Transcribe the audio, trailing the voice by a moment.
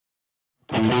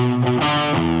What's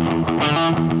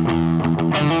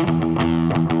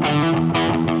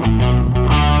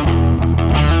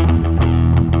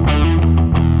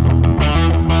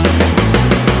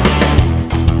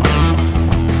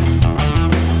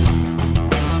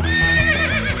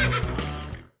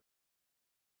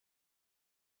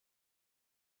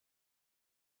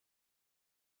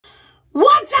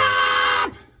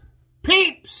up,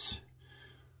 peeps?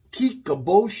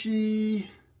 Kikuboshi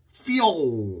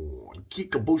Feon.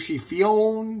 Kikuboshi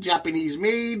Feon, Japanese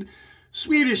made,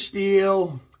 Swedish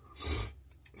steel.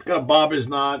 It's got a barber's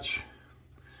notch.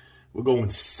 We're going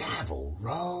Savile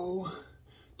row,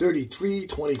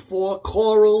 3324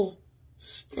 coral,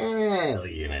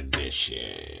 Stallion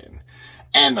edition.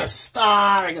 And the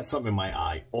star, I got something in my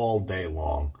eye all day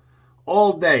long.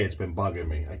 All day it's been bugging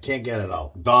me. I can't get it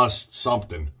out. Dust,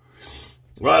 something.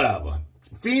 Whatever.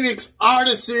 Phoenix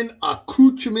Artisan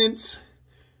Accoutrements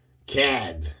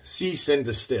CAD. Cease and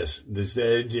desist.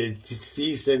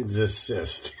 Cease and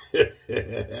desist.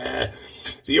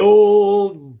 The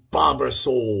old barber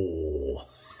soul.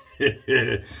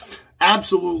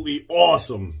 Absolutely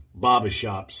awesome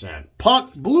barbershop scent.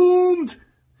 Puck bloomed.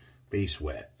 Face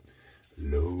wet.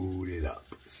 Loaded up.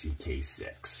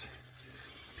 CK6.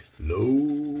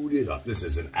 Load it up. This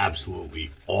is an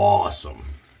absolutely awesome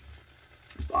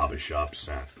barbershop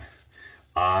scent.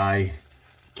 I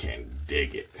can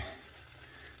dig it.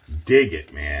 Dig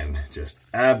it, man. Just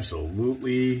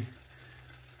absolutely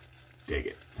dig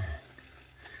it.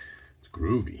 It's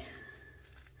groovy.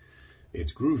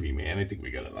 It's groovy, man. I think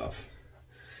we got enough.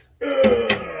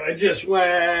 I just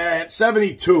went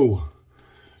 72.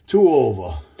 2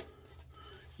 over.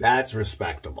 That's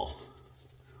respectable.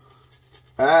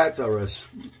 That's a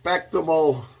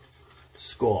respectable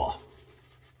score.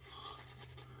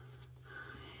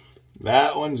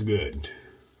 That one's good.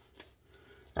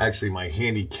 Actually, my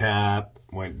handicap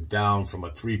went down from a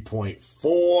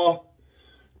 3.4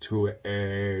 to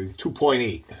a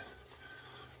 2.8.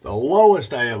 The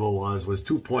lowest I ever was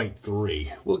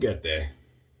 2.3. We'll get there.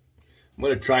 I'm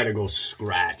going to try to go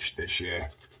scratch this year.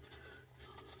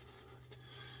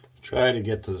 Try to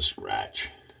get to the scratch.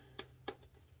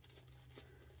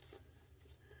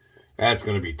 That's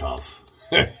going to be tough.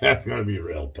 That's going to be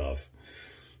real tough.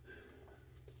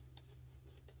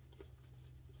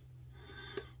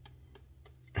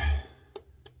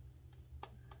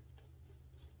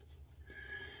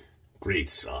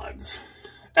 Great suds.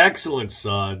 Excellent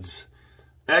suds.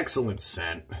 Excellent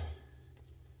scent.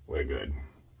 We're good.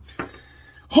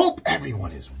 Hope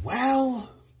everyone is well.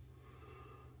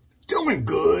 Doing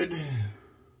good.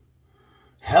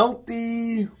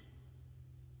 Healthy.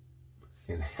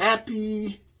 And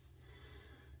happy,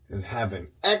 and having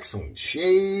excellent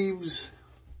shaves.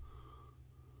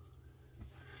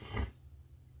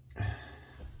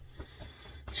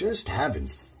 Just having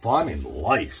fun in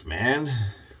life, man.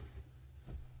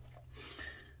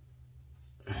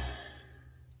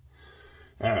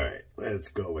 All right, let's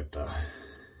go with the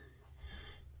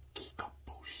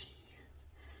Kikuboshi.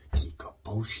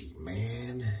 Kikuboshi,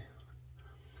 man.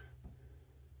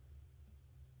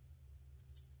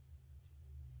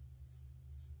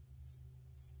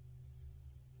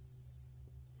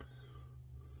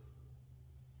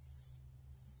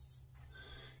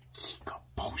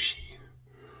 Kikuboshi.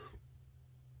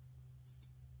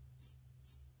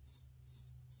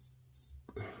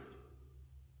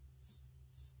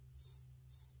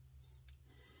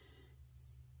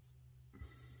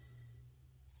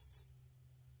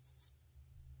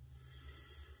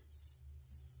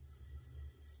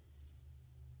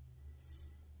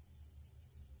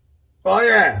 Oh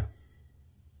yeah.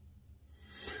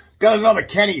 Got another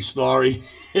Kenny story.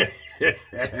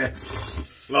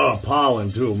 Oh,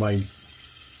 pollen too. My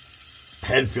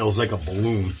head feels like a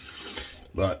balloon.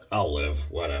 But I'll live,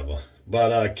 whatever.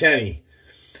 But Kenny,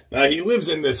 now he lives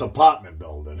in this apartment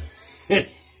building.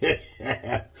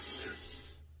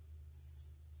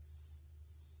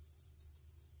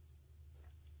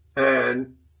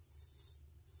 And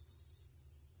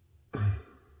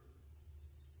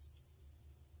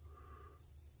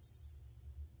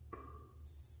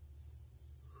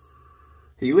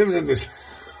he lives in this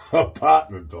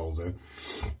apartment building,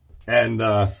 and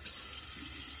the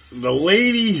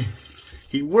lady,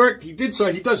 he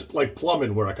does like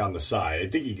plumbing work on the side. I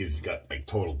think he's got like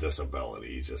total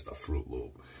disability. He's just a Fruit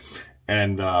Loop.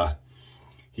 And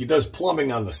he does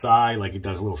plumbing on the side, like he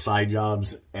does little side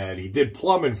jobs. And he did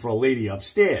plumbing for a lady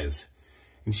upstairs.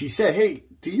 And she said, "Hey,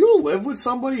 do you live with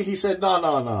somebody?" He said, no,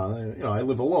 you know, I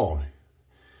live alone.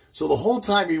 So the whole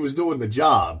time he was doing the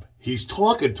job, he's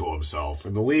talking to himself.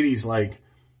 And the lady's like,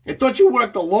 "I thought you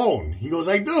worked alone." He goes,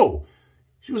 "I do."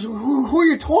 She goes, who are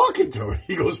you talking to?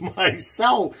 He goes,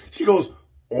 myself. She goes,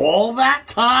 all that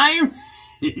time?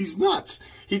 He's nuts.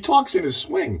 He talks in his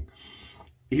swing.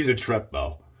 He's a trip,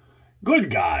 though. Good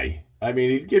guy. I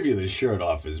mean, he'd give you the shirt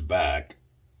off his back.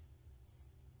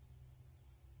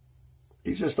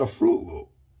 He's just a Fruit Loop.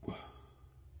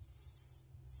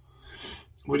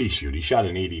 What did he shoot? He shot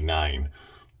an 89.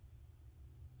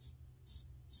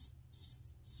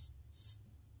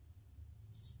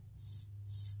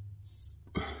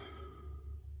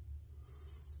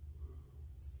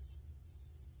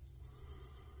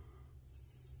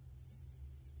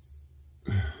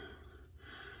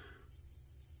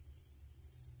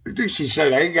 I think she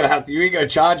said, you ain't gonna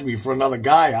charge me for another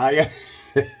guy, are you?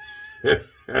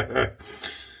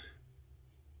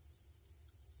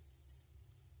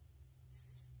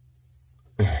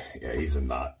 Yeah, he's a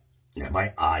nut. Yeah,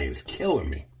 my eye is killing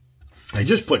me. I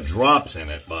just put drops in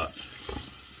it, but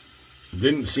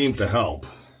didn't seem to help.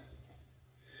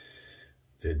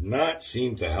 Did not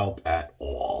seem to help at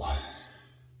all.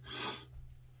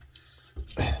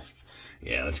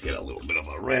 Yeah, let's get a little bit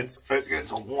of a rinse.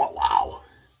 Wow.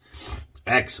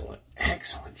 Excellent.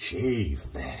 Excellent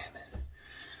shave, man.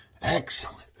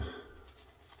 Excellent.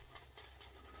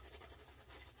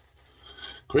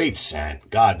 Great scent.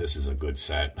 God, this is a good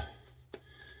scent.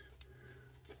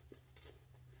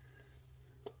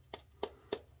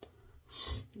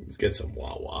 Let's get some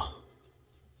Wawa.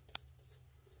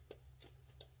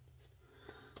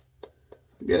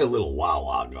 Get a little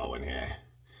Wawa going here.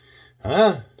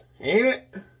 Huh? Ain't it?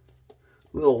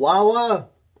 Little Wawa?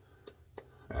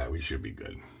 We should be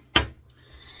good.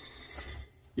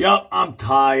 Yup, I'm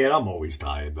tired. I'm always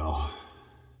tired, though.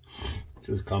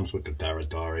 Just comes with the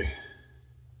territory.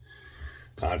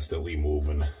 Constantly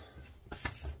moving.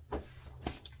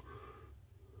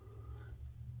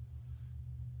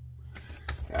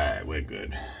 Alright, we're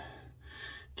good.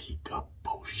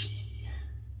 Kikuboshi.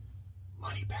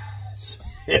 Money pass.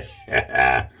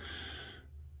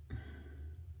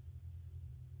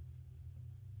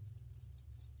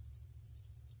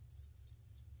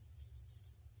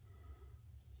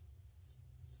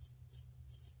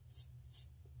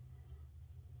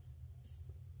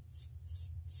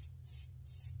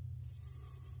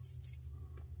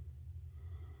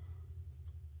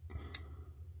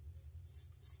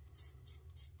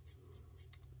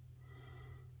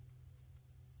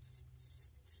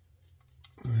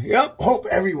 Yep, hope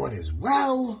everyone is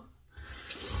well,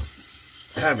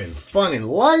 having fun in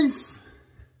life.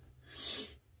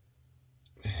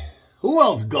 Who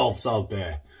else golfs out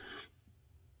there?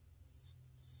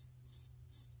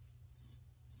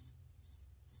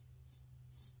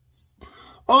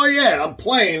 Oh yeah, I'm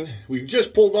playing. We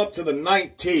just pulled up to the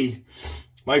 9th tee.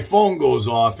 My phone goes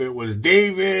off. It was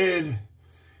David,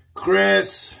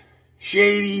 Chris,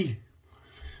 Shady.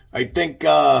 I think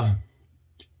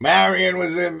Marion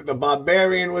was in, the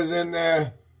Barbarian was in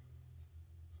there.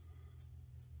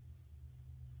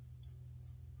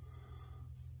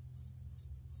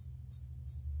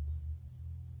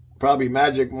 Probably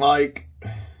Magic Mike.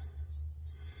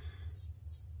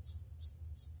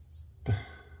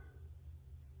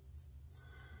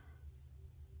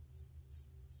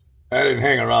 I didn't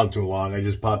hang around too long. I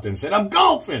just popped in and said, I'm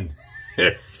golfing.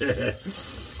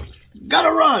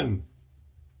 Gotta run.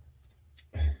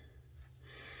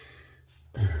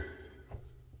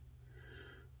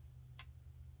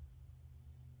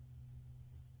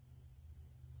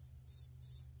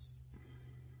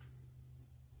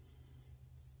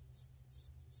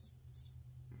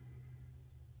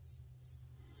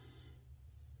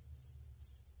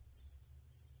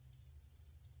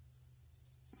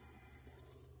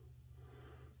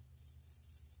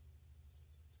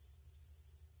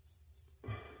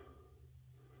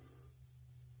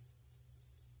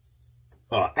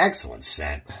 Oh, excellent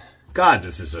scent. God,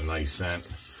 this is a nice scent.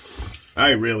 I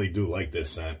really do like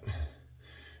this scent.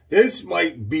 This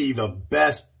might be the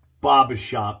best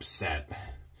barbershop scent.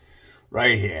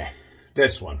 Right here.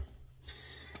 This one.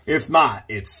 If not,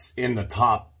 it's in the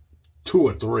top 2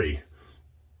 or 3.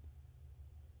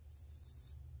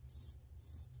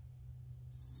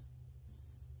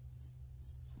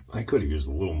 I could have used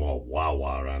a little more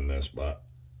Wawa on this, but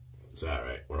it's all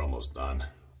right. We're almost done.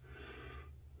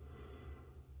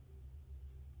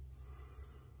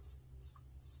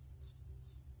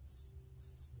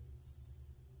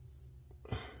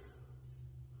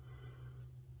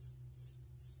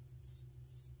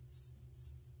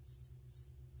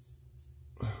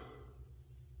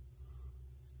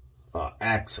 Oh,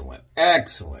 excellent,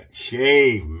 excellent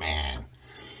shave, man.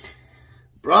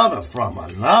 Brother from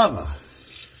another.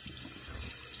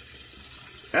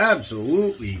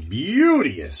 Absolutely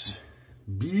beauteous.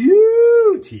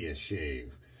 Beauteous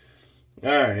shave. All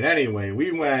right, anyway,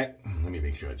 we went, let me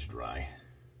make sure it's dry.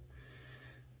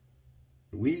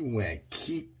 We went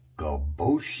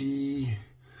Kikuboshi,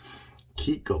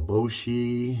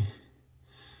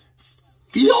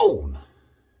 Feon.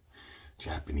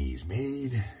 Japanese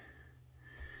made.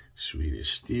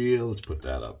 Swedish steel. Let's put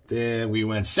that up there. We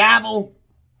went Savile.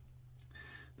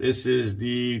 This is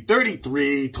the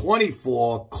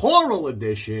 3324 Coral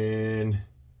Edition.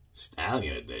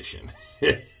 Stallion Edition.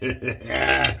 Excuse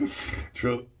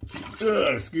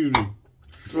me.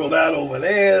 Throw that over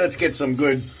there. Let's get some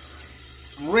good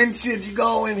rinsage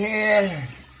going here.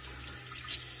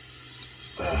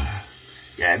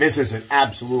 Yeah, this is an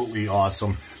absolutely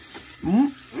awesome.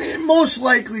 Most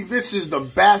likely, this is the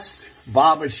best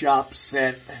barbershop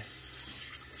set.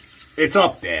 It's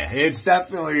up there. It's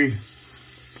definitely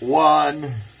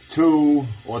 1, 2,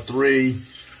 or 3.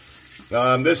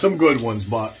 There's some good ones,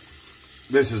 but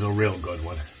this is a real good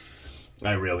one.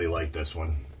 I really like this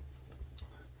one.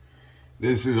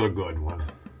 This is a good one.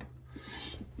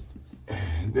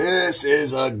 This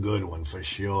is a good one for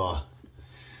sure.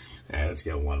 Yeah, let's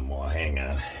get one more. Hang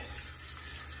on.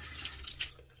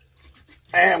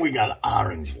 And we got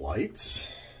orange lights.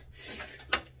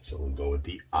 So we'll go with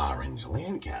the orange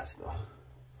Lancaster. All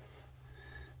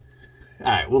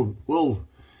right,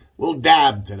 we'll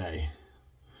dab today.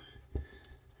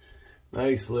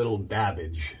 Nice little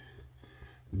dabbage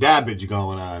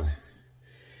going on.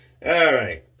 All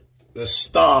right, the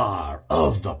star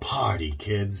of the party,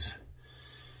 kids.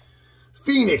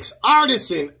 Phoenix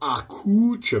Artisan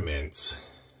Accoutrements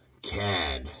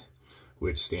CAD,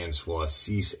 which stands for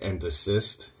cease and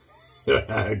desist,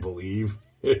 I believe.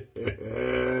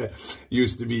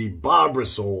 Used to be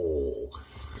Barbasol,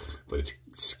 but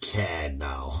it's CAD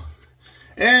now.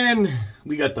 And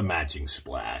we got the matching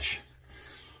splash,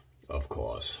 of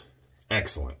course.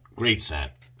 Excellent. Great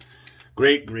scent.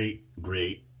 Great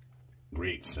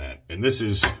scent. And this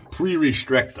is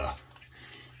pre-restrictor.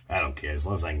 I don't care as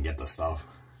long as I can get the stuff.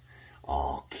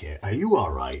 Oh, kid. Are you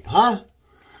all right? Huh?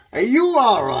 Are you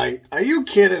all right? Are you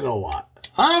kidding or what?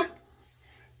 Huh?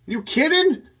 You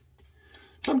kidding?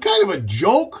 Some kind of a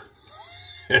joke?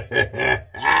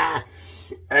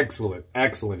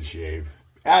 Excellent shave.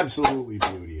 Absolutely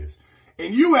beauteous.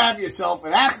 And you have yourself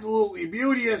an absolutely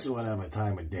beauteous, whatever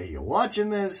time of day you're watching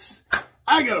this.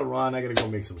 I gotta run. I gotta go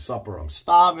make some supper. I'm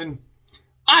starving.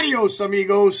 Adios,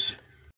 amigos.